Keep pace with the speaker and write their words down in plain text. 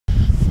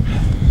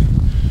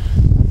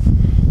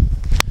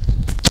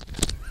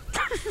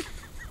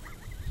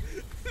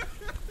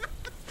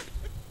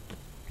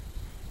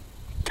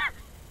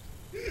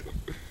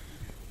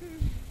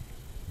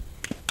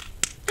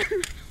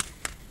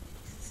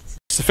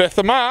5th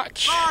of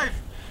March. 5.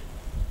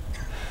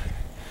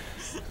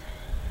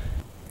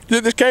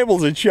 This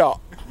cable's in shot.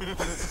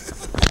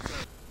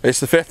 It's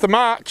the 5th of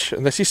March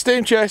and this is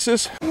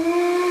Steamchasers.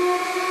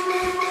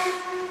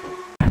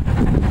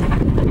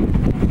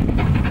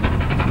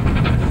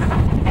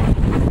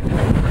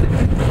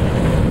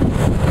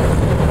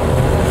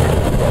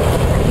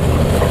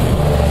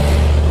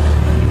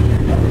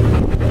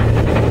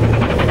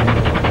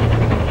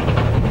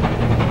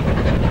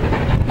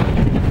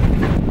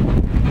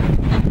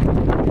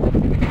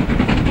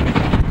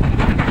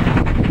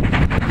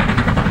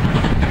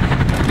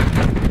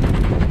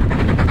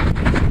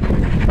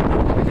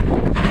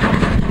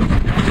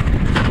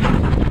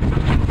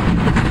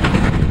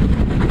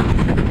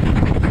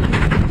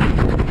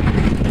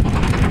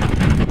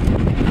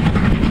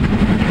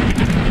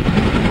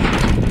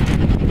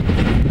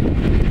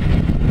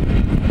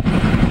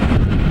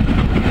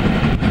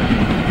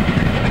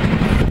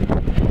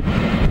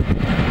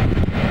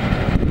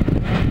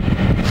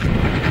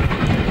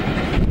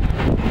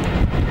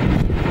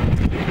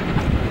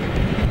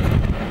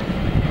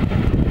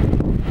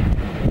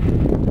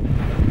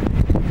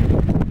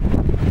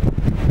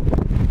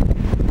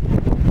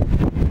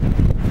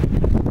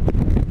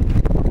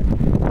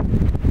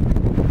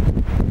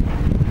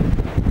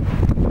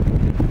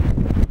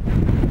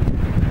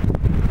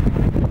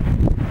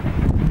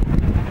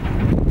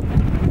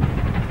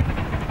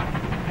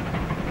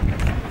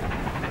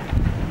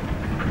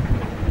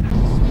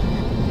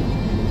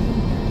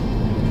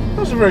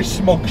 That's a very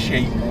smug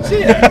sheep. Is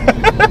it?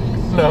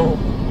 No.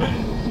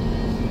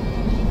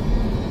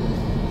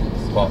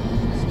 What?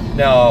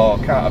 No,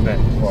 can't have it.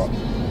 What?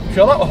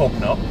 Feel that a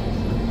hubnut?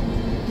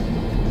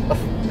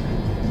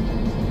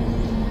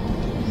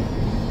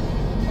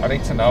 I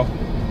need to know.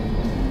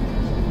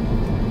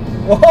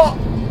 What?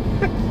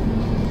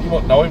 You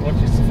won't know him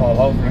once you fall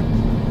over him.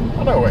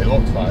 I know what it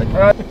looks like.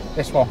 Alright,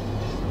 this one.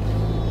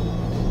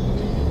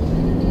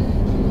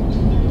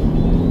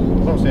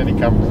 I don't see any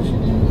cameras.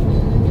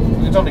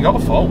 It's only got a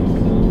phone.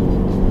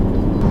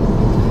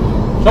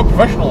 It's not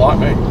professional like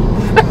me.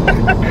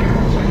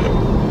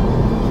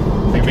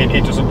 You mean he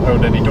doesn't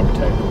own any duct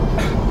tape?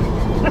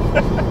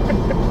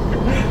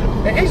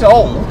 It is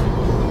old.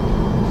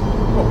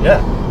 Oh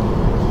yeah.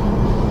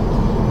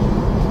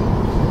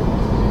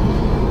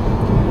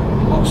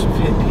 Lots of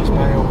 50s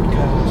buy old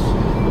cars.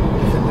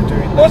 I think they're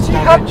doing What?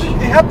 that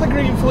He had the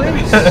green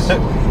fleece.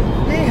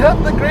 He had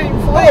the green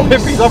Oh,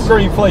 fleece. hippies have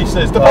green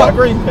fleeces. They're about a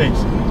green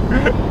piece.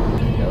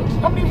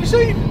 How many have you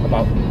seen?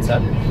 About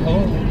 10.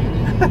 Oh.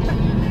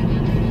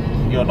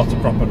 You're not a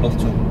proper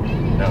nutter.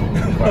 No,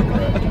 quite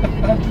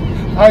correct.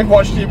 I've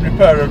watched him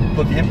repair a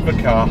bloody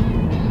Invercar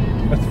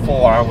for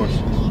 4 hours.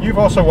 You've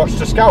also watched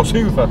a Scouse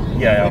Hoover.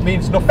 Yeah. It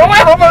means nothing. No, I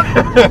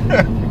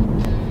haven't!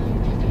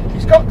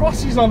 He's got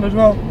glasses on as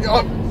well.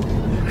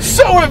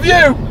 So have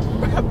you!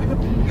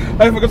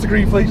 I haven't got a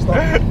green fleece though.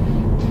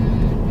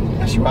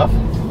 Yes, you have.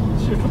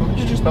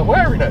 You're just not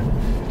wearing it.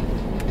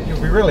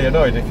 You'll be really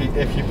annoyed if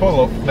you pull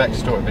up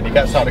next to him and he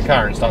gets out of the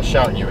car and starts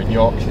shouting you in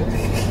Yorkshire.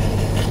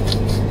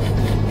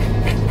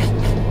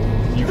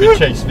 You've been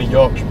chasing a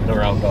Yorkshireman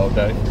around all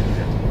day.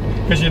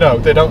 Because you know,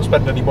 they don't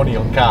spend any money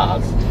on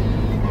cars.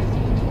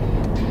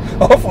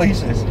 All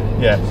fleeces.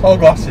 Yeah. All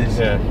glasses.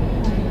 Yeah.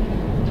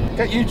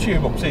 Get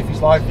YouTube up, see if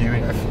he's live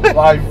viewing.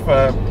 Live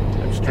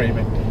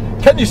streaming.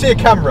 Can you see a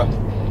camera?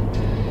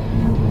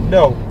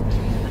 No.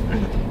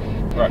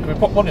 Right, can we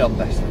put money on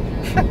this?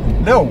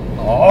 No.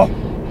 Oh.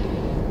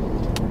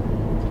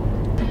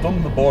 We've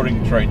done the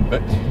boring train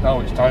bit. Now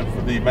it's time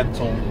for the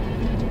mental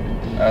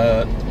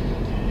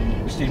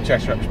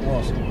Steamchaser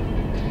Explores.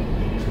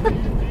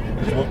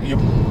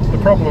 The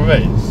problem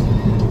is,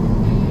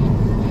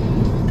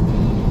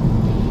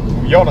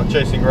 you're not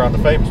chasing around a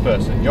famous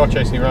person, you're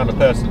chasing around a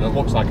person that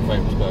looks like a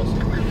famous person.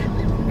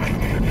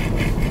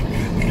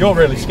 You're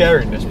really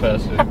scaring this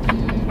person.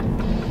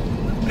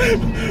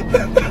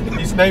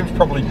 His name's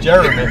probably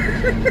Jeremy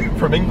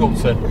from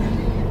Ingleton.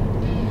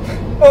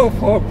 Oh,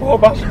 poor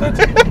bastard.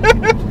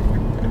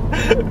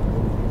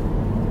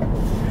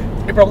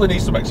 He probably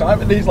needs some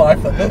excitement in his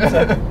life, then,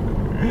 doesn't he?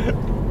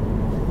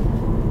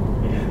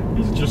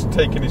 He's just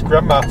taking his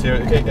grandma to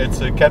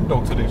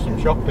Kendal to do some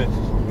shopping.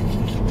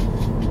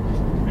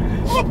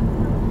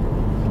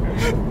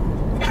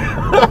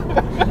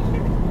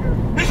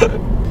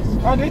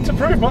 I need to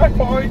prove my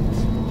point.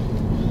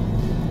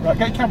 Right,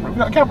 get a camera. Have you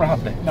got a camera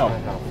handy? No. I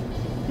have.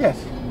 Yes.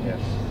 Yes.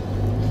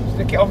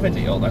 Stick it on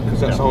video then, because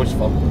that's always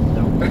fun.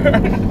 No.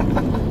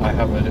 I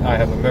have a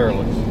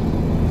mirrorless.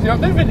 Does it not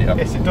do video?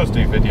 Yes, it does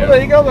do video. Well,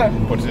 there you go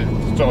then. But it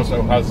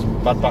also has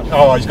bad back.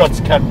 Oh, he's gone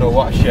to Kendal.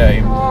 What a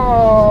shame.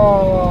 Oh.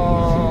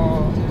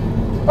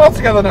 All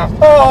together now.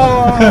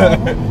 Oh.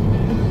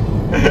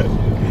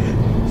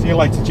 See you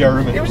later,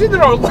 Jeremy. He was in the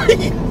wrong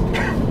lane.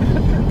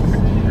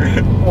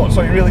 What,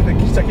 so you really think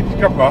he's taking his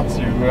grandma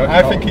to...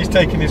 I think he's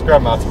taking his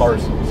grandma to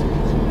Morrison's,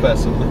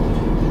 personally.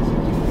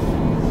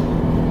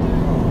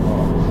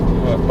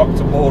 Back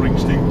to boring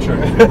steam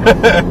train.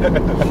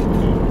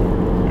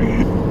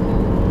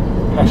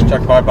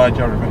 Hashtag bye bye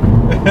Jeremy.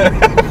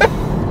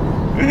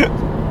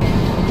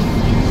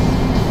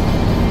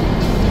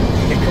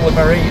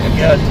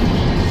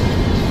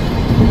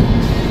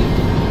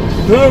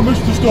 Dear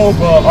Mr.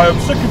 Stobart, I am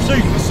sick of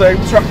seeing the same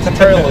tractor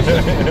trailers.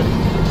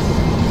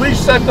 Please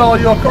send all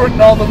your current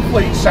Northern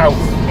fleet south.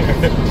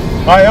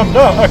 I am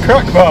not a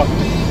crackpot.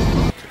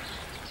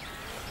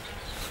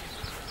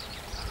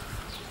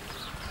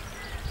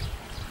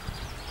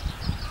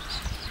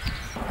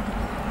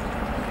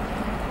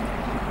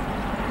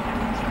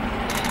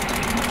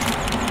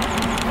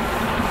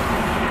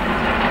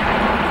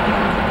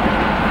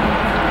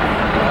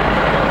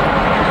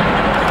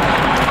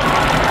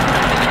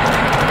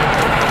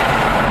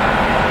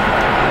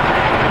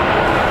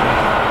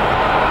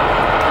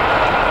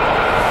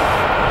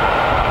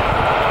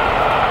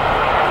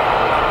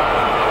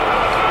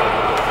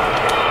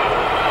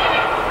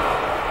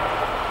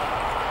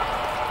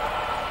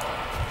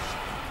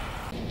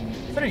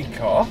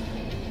 Car?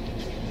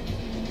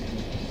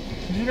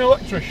 Is he an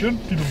electrician?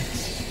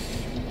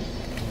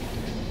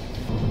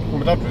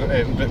 My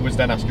dad was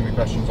then asking me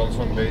questions on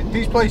some of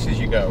these places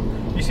you go.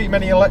 You see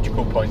many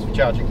electrical points for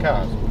charging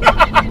cars.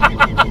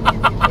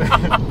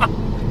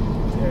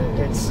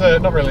 It's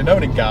not really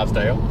known in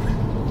Garsdale.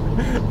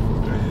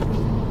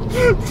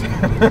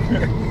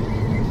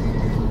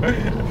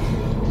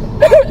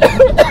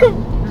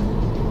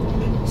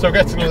 So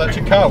getting an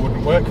electric car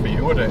wouldn't work for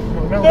you, would it?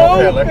 No, not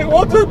really. It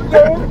wouldn't,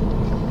 no.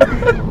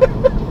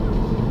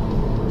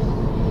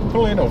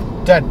 Funnily enough,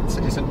 Dent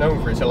isn't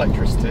known for its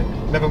electricity,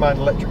 never mind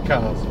electric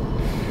cars.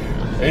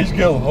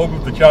 Agegill, home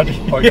of the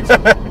charging points.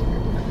 Yeah.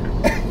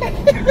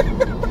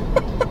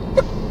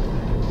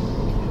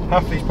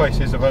 Half these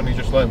places have only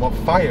just learned what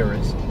fire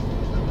is.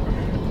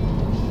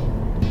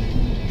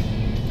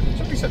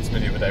 Somebody said to me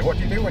the other day, what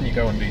do you do when you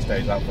go on these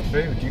days out for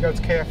food? Do you go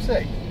to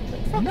KFC?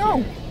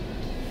 No.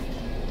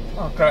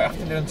 Oh, great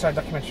afternoon inside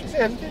documentaries.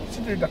 Yeah, they need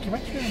to do a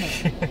documentary on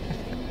it.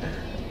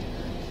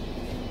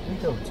 We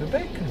go to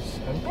bakers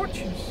and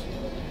butchers.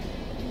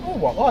 Oh,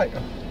 what like?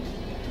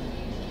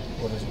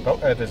 Well,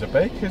 there's a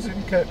baker's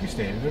in Kirkby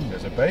Stephen,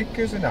 there's a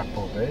baker's in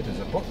Appleby, there's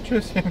a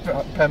butcher's in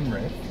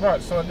Penrith.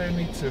 Right, so I do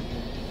need to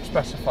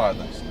specify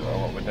this,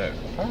 what we do.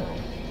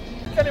 Apparently.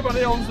 If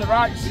anybody owns the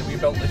rights to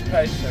rebuild this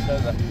page, then do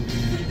they?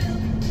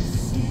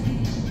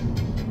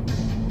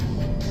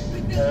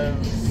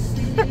 I'm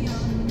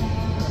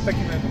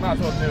thinking that we might as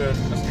well do a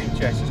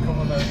Steamchasers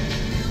cover there.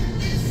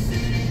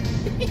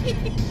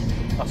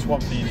 That's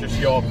one for you, just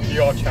your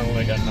channel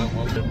again, that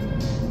one.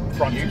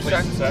 You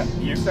sent it.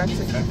 You sent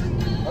it then.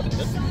 I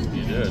didn't.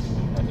 You did.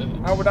 I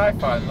didn't. How would I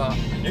find that?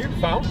 You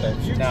found it.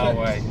 You No said,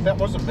 way. That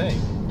wasn't me.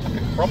 I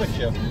can promise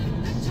you.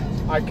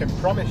 I can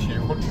promise you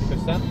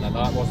 100%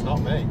 that was not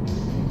me.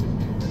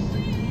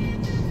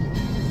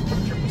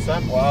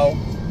 100%. Well,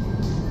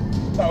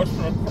 that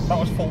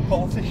was full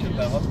politician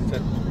then, wasn't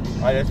it?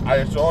 I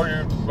assure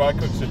you, my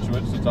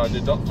constituents, that I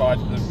did not find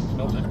the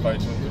building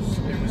place.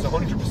 It was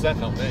 100%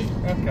 not me.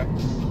 Okay.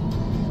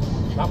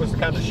 That was the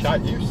kind of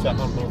shite you set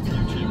on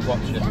YouTube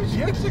watching. That was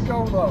years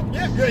ago though.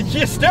 Yeah,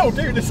 you still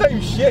do the same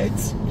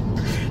shit.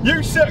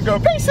 You sit and go,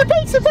 pizza,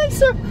 pizza,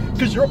 pizza,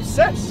 because you're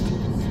obsessed.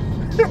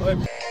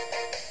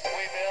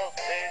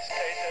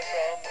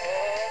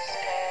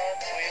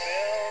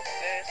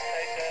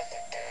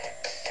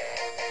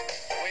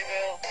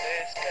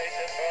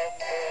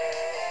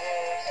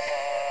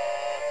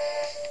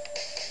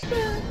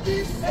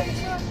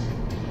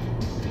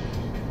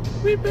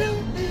 We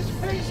built this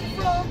place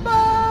from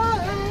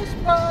bus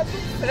parts.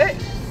 Fit.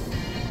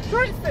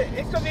 Right fit.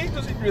 It's because he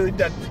doesn't really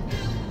dead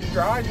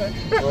drive it.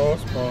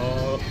 Bus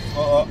parts.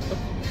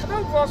 I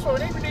know that's what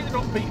we need. We need an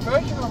upbeat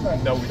version of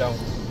it. No, we don't.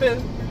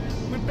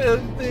 We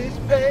built this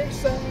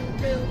place.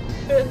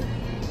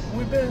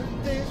 We built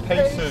this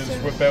place.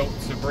 Pacers were built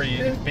to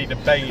be the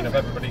bane of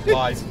everybody's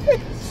life.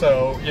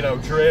 So, you know,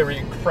 dreary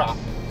and crap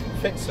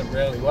fits them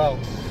really well.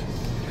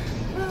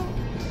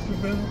 We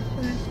built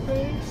this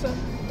place.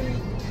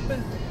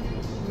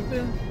 We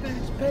built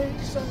this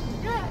place.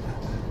 Yeah.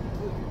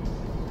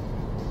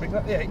 Bring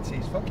back the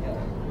 80s. Fuck yeah.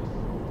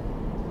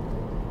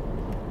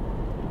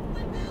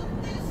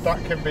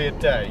 That can be a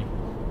day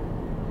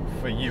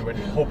for you and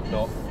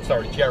Hubnut,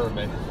 sorry,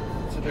 Jeremy,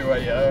 to do a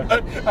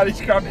and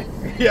he's cramming.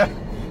 yeah,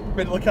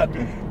 Middle of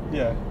candle.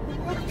 yeah.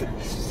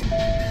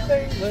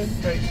 Leyland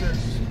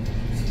faces.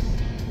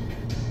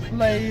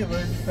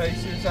 Leyland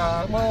faces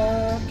are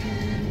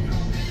lucky.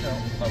 No,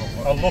 I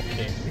don't Are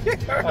lucky.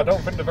 I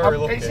don't think they're very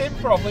lucky. It's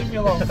improv, leave me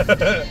alone.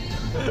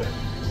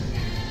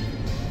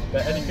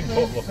 They're anything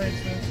but lucky.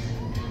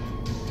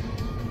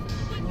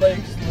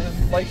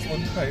 Laceland faces.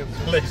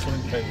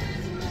 Laceland Taylors.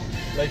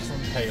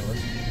 Laceland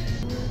Taylors.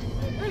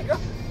 There you go.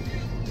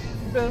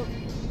 Built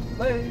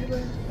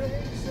Leyland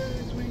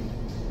faces. We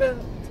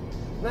built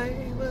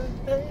Leyland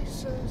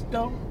faces.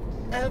 Don't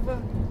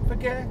ever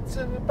forget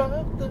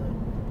about them.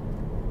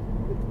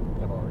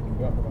 I've already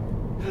forgot about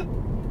them.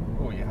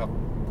 Oh, you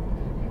haven't.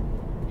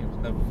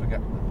 You'll never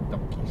forget the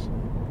donkeys.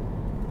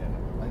 Yeah.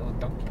 Leyland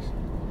donkeys.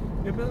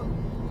 You built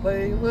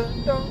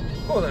Leyland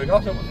donkeys. Oh, there we go.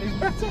 So it's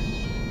better.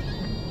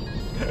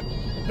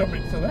 Jump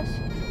into this.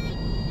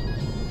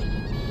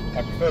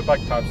 I prefer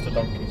bagpipes to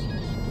donkeys.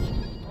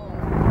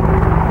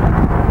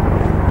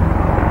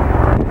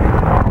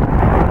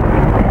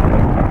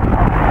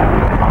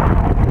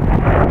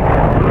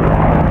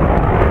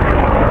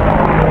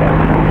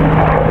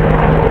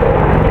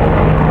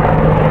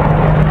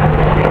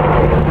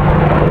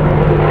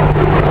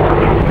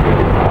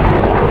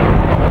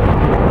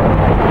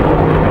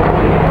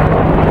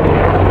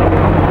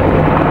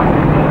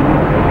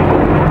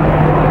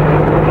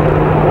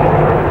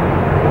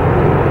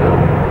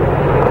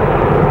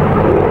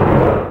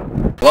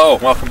 Hello,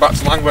 welcome back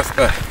to Langworth,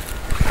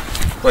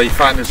 where you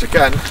find us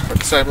again at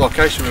the same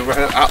location we were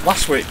at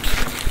last week.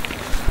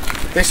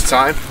 This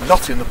time,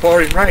 not in the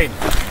pouring rain.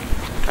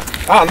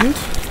 And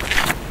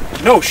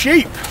no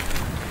sheep.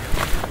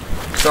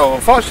 So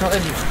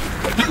unfortunately,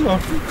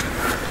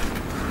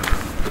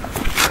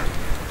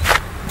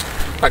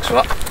 thanks for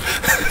that.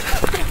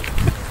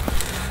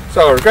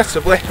 So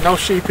regrettably, no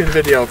sheep in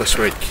video this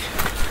week.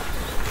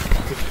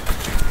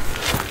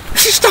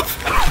 Stop!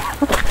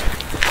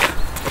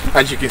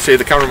 As you can see,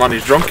 the cameraman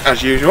is drunk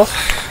as usual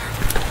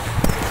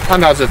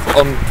and has an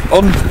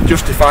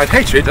unjustified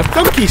hatred of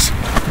donkeys.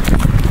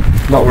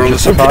 Not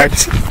unjustified.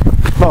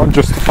 Not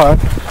unjustified.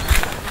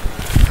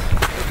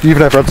 You've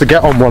never had to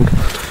get on one.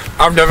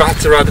 I've never had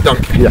to ride a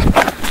donkey.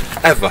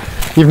 Yeah. Ever.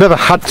 You've never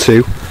had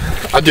to.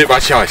 I do it by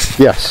choice.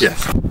 Yes.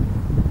 Yes.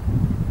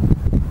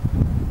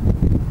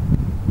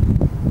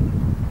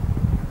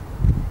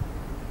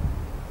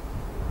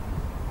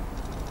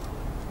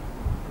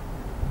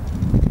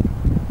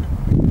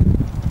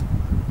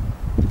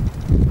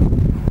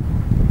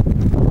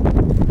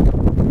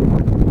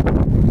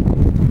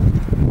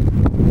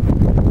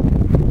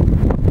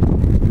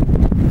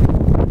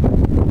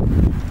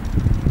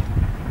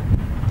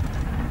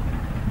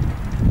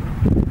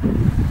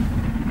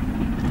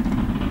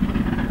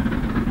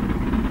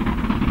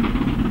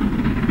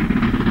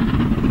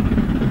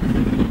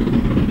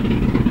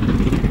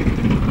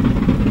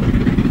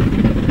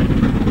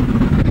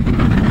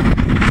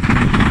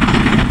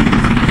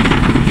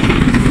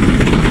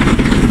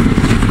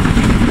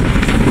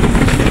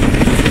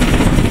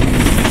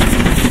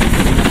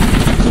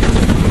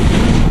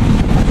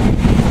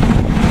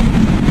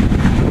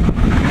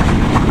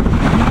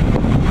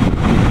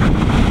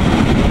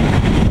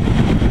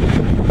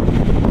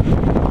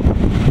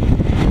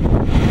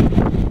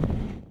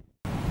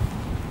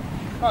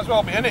 Might as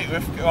well be in it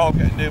if we're all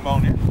getting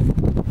pneumonia.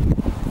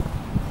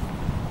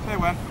 Say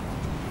when.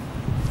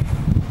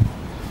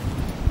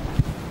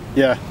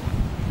 Yeah.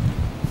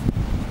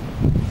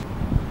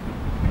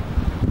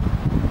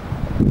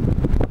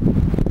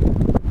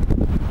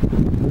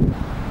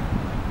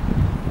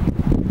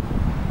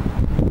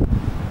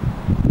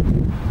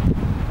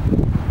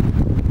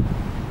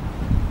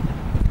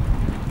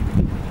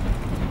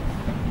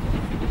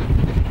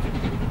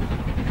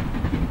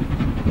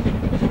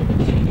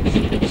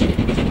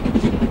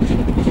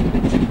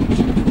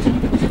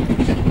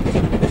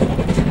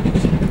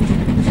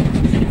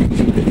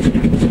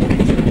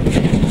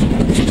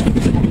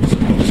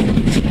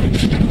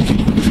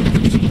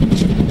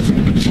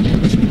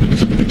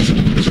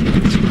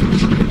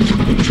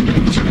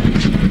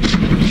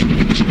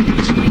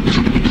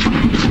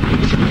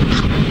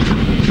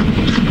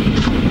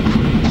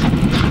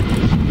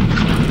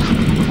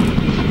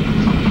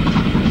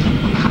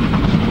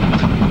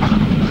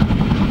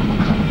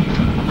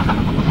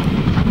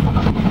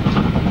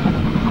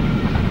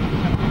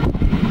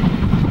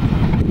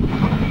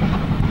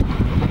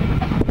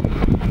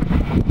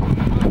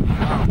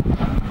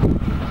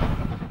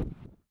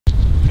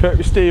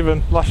 Kirby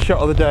Stephen, last shot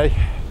of the day.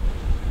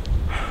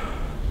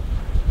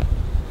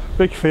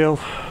 Big field,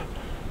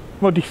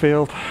 muddy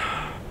field.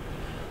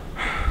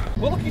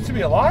 We're lucky to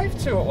be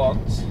alive two at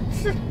once.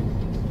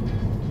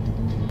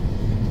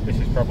 This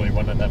is probably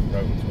one of them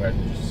roads where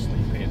they're just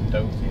sleepy and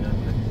dozy,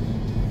 aren't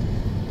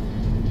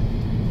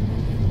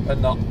they?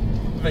 And not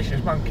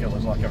vicious man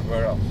killers like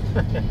everywhere else.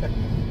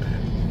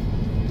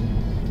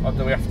 Or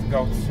do we have to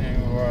go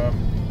to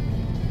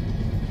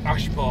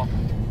Ashbourne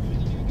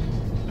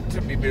to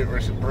be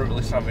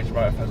brutally savaged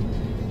by a pheasant?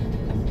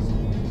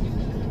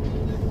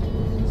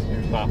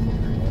 Who's Marple?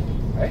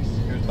 Eh?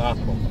 Who's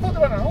Marple? I thought they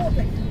went on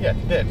holiday. Yeah,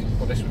 they did.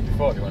 Well, this was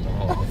before they went on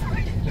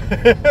holiday.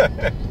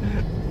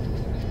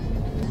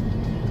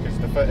 Because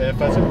the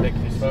pheasant nicked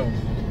his phone.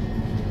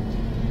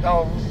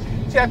 Oh,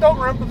 see, I don't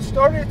remember the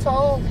story at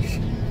all.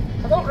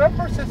 I don't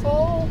remember it at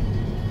all.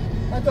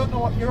 I don't know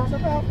what you're on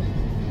about.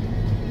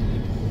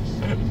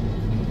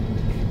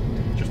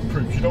 Just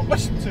proves you don't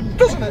listen to him,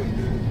 doesn't it?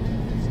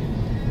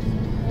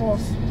 Well,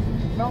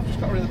 no, I've just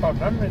got a really bad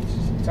memory. It's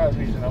just the entire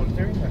reason I was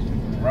doing this.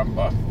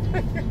 Remember.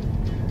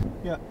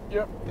 Yeah.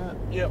 Yep. Yeah.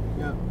 Yep.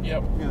 Yeah.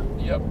 Yep. Yeah.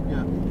 Yep.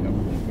 Yeah.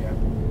 Yep.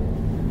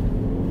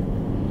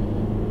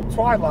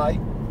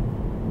 Twilight.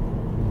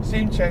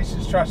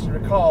 Steamchasers tries to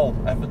recall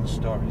Evan's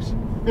stories.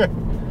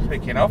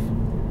 Speaking of,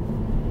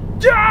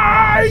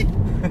 die!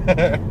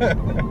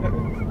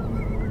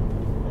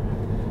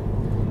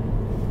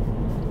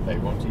 They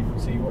won't even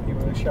see what you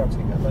were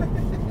shouting at them.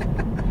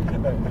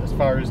 As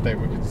far as they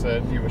were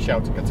concerned, you were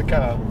shouting at a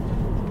car.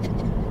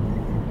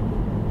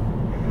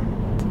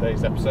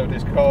 Today's episode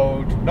is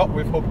called Not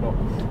With Hubnut.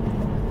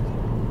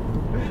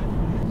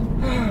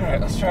 Alright,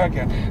 let's try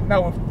again.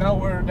 Now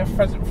we're in a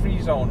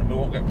pheasant-free zone and we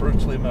won't get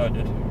brutally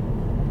murdered.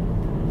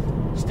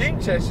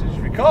 Steamchasers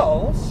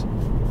recalls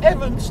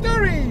Evan's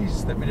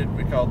stories that we didn't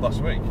record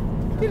last week.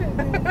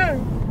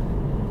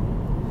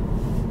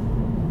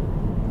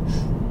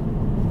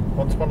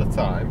 Once upon a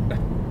time,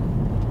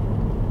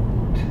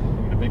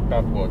 in the big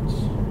bad woods,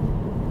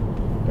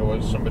 there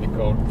was somebody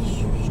called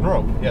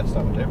Snrub. Yes,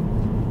 that was him.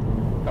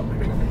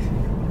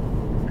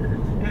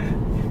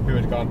 Who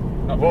had gone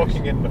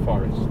walking in the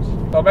forest.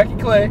 I'll make it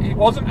clear, it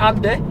wasn't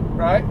Andy,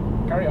 right?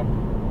 Carry on.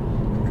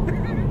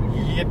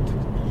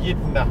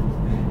 Yidna.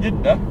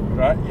 Yidna,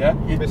 right, yeah.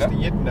 Yidna. Mr.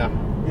 Yidna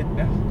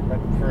Yidna.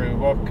 went for a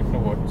walk in the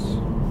woods.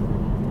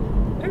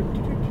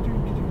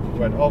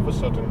 When all of a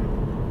sudden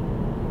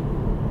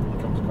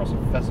he comes across a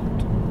pheasant.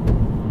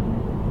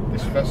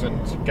 This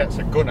pheasant gets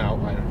a gun out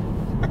and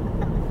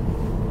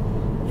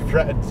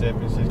threatens him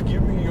and says,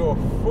 "Give me your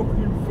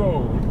fucking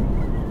phone."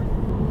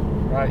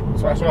 Right,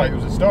 so That's right, it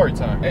was a story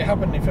time. It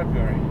happened in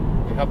February.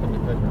 It happened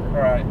in February.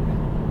 Alright.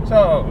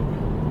 So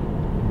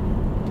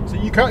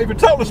you can't even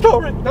tell the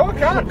story. no, I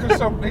can't,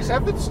 because it's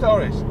Evan's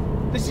stories.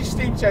 This is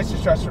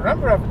Steamchasers tries to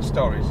remember Evan's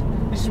stories.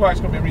 This is why it's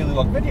going to be a really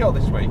long video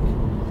this week.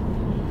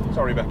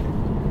 Sorry, Becky.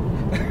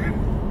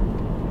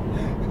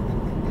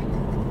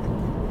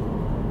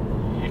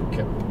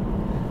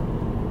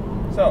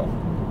 So,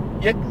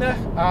 Yidna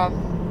and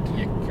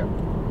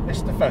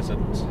Mr.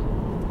 Pheasant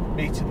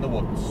meet in the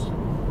woods.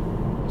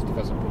 Mr.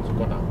 Pheasant pulls a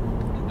gun out.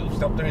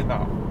 Stop doing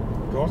that.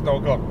 There was no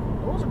gun.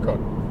 There was a gun.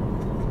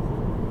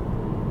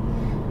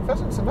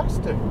 Pheasants are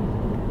nasty.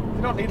 You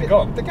don't need a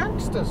gun. The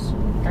gangsters.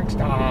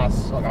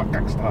 Gangsters. I got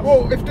gangsters.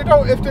 Well, if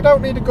they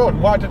don't need a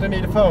gun, why do they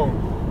need a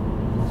phone?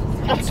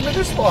 Answer me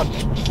this one.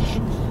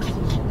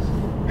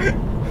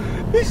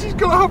 This is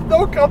going to have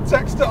no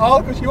context at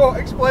all because you won't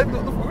explain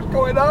what the fuck's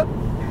going on.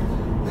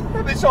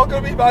 And it's all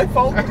going to be my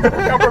fault because the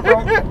camera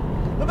broke.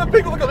 And then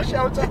people are going to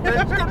shout at me.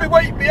 It's going to be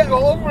waiting me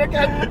all over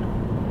again.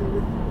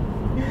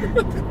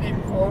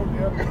 Phone,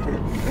 yeah.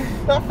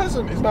 That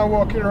pheasant is now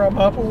walking around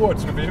Marple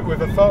Woods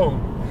with a phone.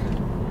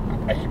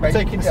 Hey, mate,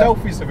 Taking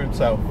selfies of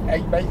himself.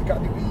 Hey mate, you got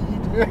any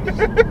weed?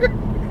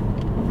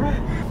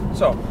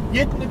 So,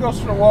 Yidna goes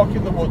for a walk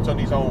in the woods on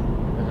his own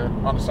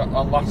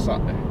on last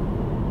Saturday.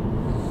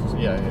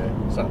 Yeah,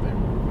 Saturday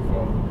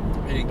before.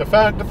 He- The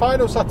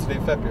final Saturday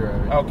in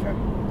February. Okay.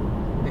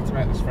 Need to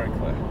make this very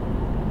clear.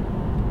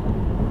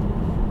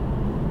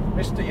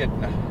 Mr.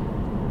 Yidna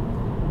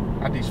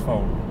and his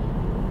phone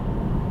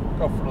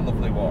go for a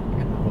lovely walk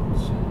in the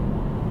woods.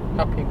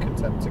 Happy and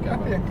content together.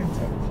 Happy and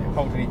content, yes.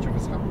 Holding each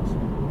other's hands.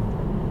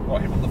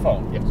 What, him on the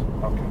phone? Yes.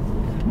 Okay.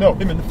 No,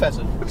 him and the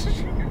pheasant.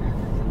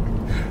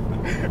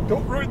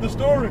 Don't ruin the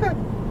story.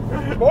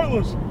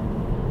 Spoilers.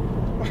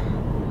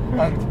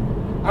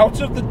 And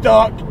out of the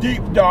dark,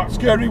 deep, dark,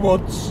 scary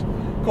woods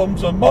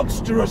comes a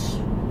monstrous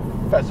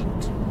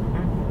pheasant.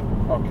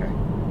 Okay.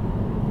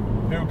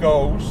 Who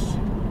goes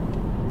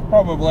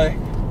probably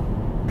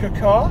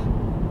caw.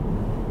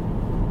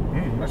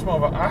 It's more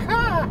of a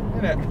aha,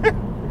 isn't it?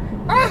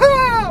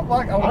 Aha!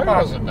 Like Alan I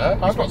Partridge. wasn't there.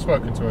 I've not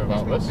spoken to him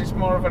about this. It's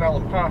more of an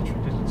Alan Partridge,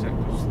 isn't it?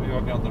 Because you're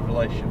only on the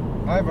relation.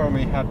 I've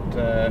only had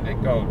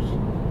It goes.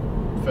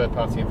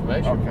 third-party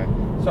information. Okay.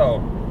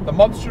 So, the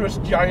monstrous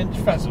giant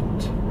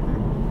pheasant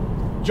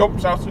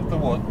jumps out of the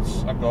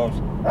woods and goes,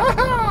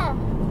 aha!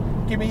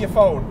 Give me your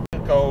phone.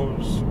 It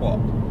goes, what?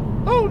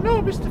 Oh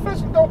no, Mr.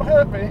 Pheasant, don't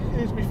hurt me.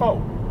 Here's my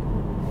phone.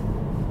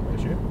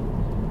 Is you?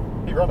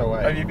 He ran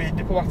away. Are you being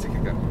diplomatic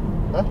again?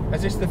 Huh?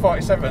 Is this the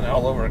 47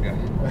 all over again?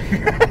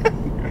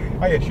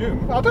 I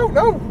assume. I don't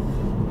know.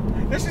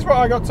 This is what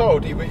I got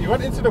told. He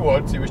went into the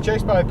woods, he was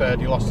chased by a bird,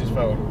 he lost his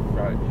phone.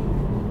 Right.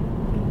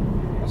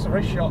 That's a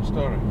very short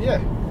story.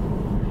 Yeah.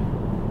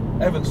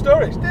 Evan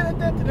stories.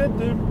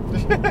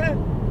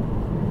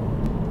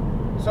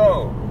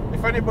 So,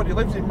 if anybody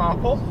lives in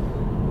Marple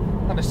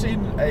and has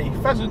seen a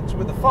pheasant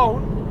with a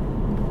phone,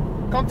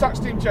 contact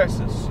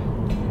Steamchasers.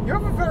 You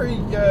have a very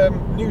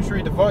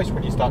newsreader voice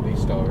when you start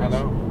these stories. I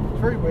know. It's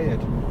very weird.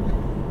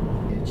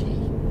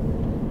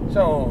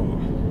 So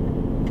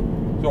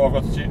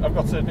I've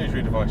got a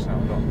newsreader voice now.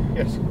 No.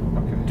 Yes.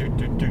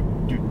 Okay.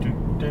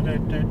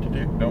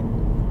 No.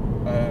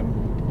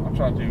 I'm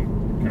trying to do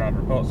ground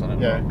reports on it.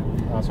 Yeah.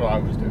 That's what I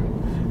was doing.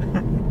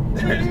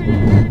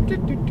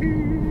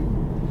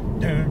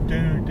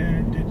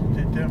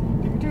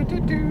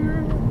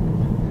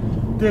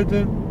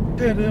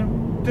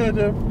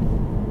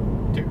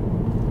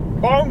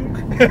 Bong!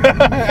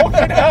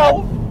 Fucking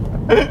hell!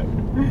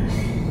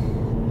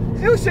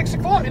 It's nearly 6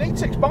 o'clock, you need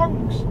 6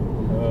 bongs.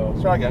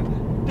 Let's try again.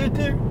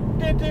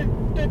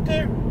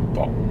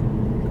 Bong.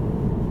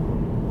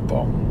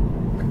 Bong.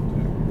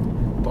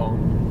 Bong.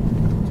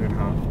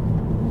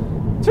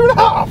 2.5.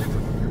 2.5!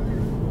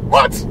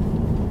 What?